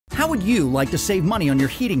How would you like to save money on your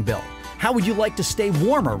heating bill? How would you like to stay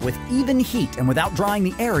warmer with even heat and without drying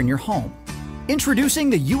the air in your home?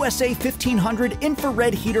 Introducing the USA 1500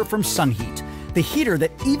 infrared heater from SUNHEAT, the heater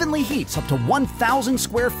that evenly heats up to 1,000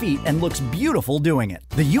 square feet and looks beautiful doing it.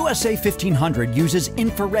 The USA 1500 uses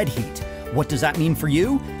infrared heat. What does that mean for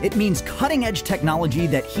you? It means cutting-edge technology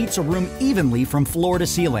that heats a room evenly from floor to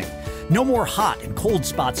ceiling. No more hot and cold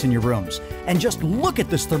spots in your rooms. And just look at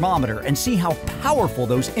this thermometer and see how powerful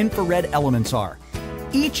those infrared elements are.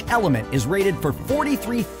 Each element is rated for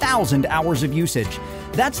 43,000 hours of usage.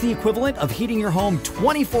 That's the equivalent of heating your home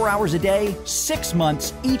 24 hours a day, 6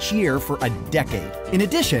 months each year for a decade. In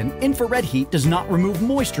addition, infrared heat does not remove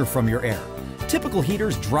moisture from your air. Typical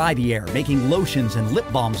heaters dry the air, making lotions and lip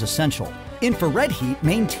balms essential. Infrared heat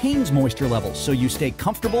maintains moisture levels so you stay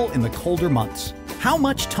comfortable in the colder months. How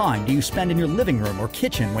much time do you spend in your living room or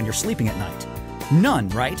kitchen when you're sleeping at night? None,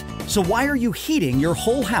 right? So why are you heating your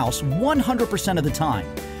whole house 100% of the time?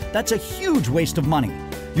 That's a huge waste of money.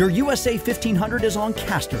 Your USA 1500 is on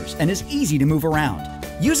casters and is easy to move around.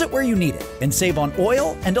 Use it where you need it and save on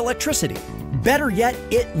oil and electricity. Better yet,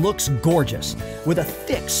 it looks gorgeous. With a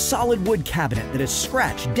thick, solid wood cabinet that is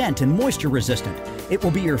scratch, dent, and moisture resistant, it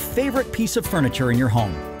will be your favorite piece of furniture in your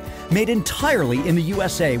home. Made entirely in the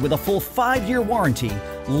USA with a full 5-year warranty,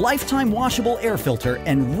 lifetime washable air filter,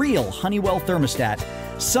 and real Honeywell thermostat,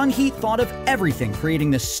 SUNHEAT thought of everything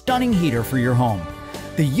creating this stunning heater for your home.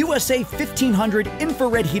 The USA 1500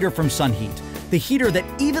 infrared heater from SUNHEAT, the heater that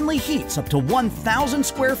evenly heats up to 1,000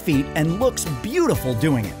 square feet and looks beautiful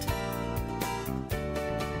doing it.